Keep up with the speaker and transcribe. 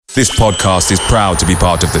This podcast is proud to be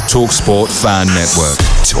part of the TalkSport Fan Network.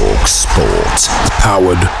 TalkSport.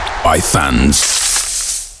 Powered by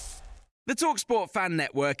fans. The TalkSport Fan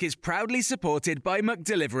Network is proudly supported by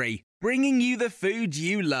McDelivery, bringing you the food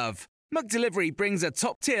you love. McDelivery brings a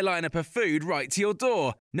top-tier lineup of food right to your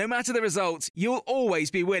door. No matter the result, you'll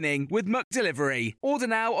always be winning with McDelivery. Order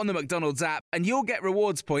now on the McDonald's app and you'll get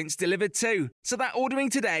rewards points delivered too. So that ordering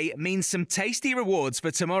today means some tasty rewards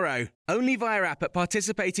for tomorrow. Only via app at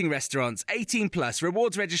participating restaurants. 18 plus.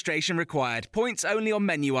 Rewards registration required. Points only on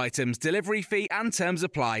menu items. Delivery fee and terms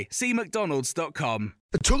apply. See mcdonalds.com.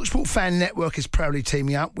 The TalkSport Fan Network is proudly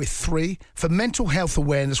teaming up with 3 for Mental Health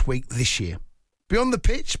Awareness Week this year. Beyond the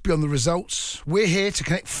pitch, beyond the results, we're here to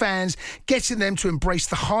connect fans, getting them to embrace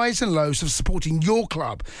the highs and lows of supporting your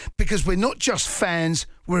club, because we're not just fans,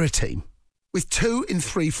 we're a team. With 2 in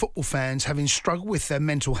 3 football fans having struggled with their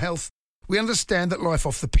mental health, we understand that life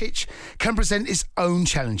off the pitch can present its own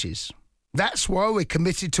challenges. That's why we're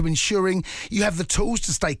committed to ensuring you have the tools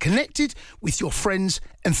to stay connected with your friends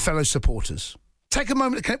and fellow supporters. Take a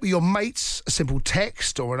moment to connect with your mates. A simple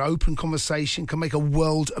text or an open conversation can make a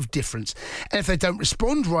world of difference. And if they don't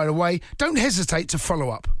respond right away, don't hesitate to follow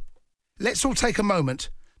up. Let's all take a moment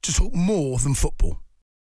to talk more than football.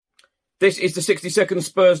 This is the 60-second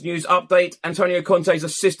Spurs news update. Antonio Conte's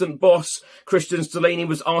assistant boss, Christian Stellini,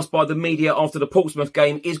 was asked by the media after the Portsmouth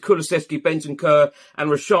game, is Kulusevski, Bentancur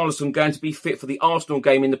and Richarlison going to be fit for the Arsenal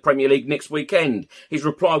game in the Premier League next weekend? His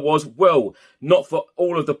reply was, well, not for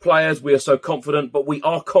all of the players, we are so confident, but we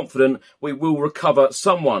are confident we will recover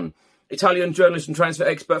someone. Italian journalist and transfer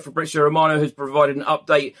expert Fabrizio Romano has provided an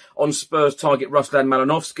update on Spurs target Ruslan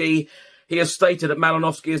Malinovskyi. He has stated that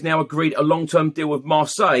Malinovskyi has now agreed a long-term deal with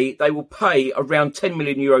Marseille. They will pay around €10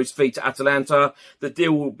 million fee to Atalanta. The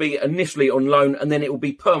deal will be initially on loan and then it will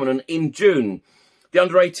be permanent in June. The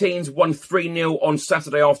under-18s won 3-0 on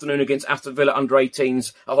Saturday afternoon against Aston Villa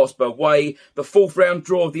under-18s at Hotspur Way. The 4th round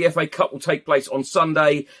draw of the FA Cup will take place on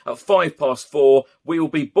Sunday at 4:05. We will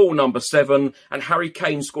be ball number 7, and Harry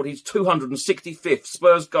Kane scored his 265th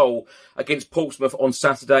Spurs goal against Portsmouth on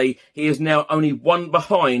Saturday. He is now only 1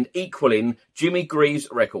 behind, equalling Jimmy Greaves'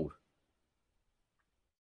 record.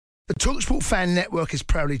 The TalkSport Fan Network is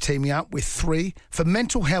proudly teaming up with 3 for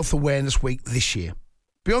Mental Health Awareness Week this year.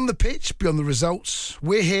 Beyond the pitch, beyond the results,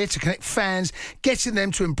 we're here to connect fans, getting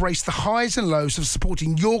them to embrace the highs and lows of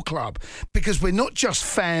supporting your club, because we're not just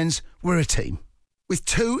fans, we're a team. With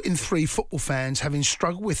 2 in 3 football fans having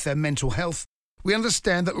struggled with their mental health, we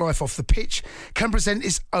understand that life off the pitch can present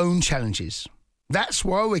its own challenges. That's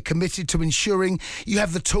why we're committed to ensuring you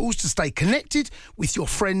have the tools to stay connected with your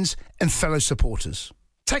friends and fellow supporters.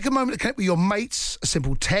 Take a moment to connect with your mates. A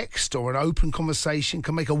simple text or an open conversation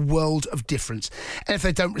can make a world of difference. And if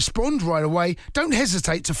they don't respond right away, don't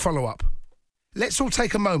hesitate to follow up. Let's all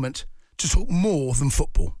take a moment to talk more than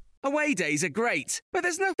football. Away days are great, but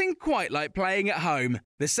there's nothing quite like playing at home.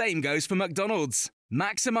 The same goes for McDonald's.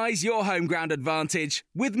 Maximise your home ground advantage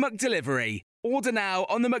with McDelivery. Order now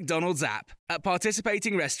on the McDonald's app. At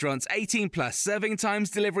participating restaurants, 18 plus, serving times,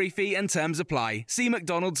 delivery fee and terms apply. See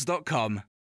mcdonalds.com.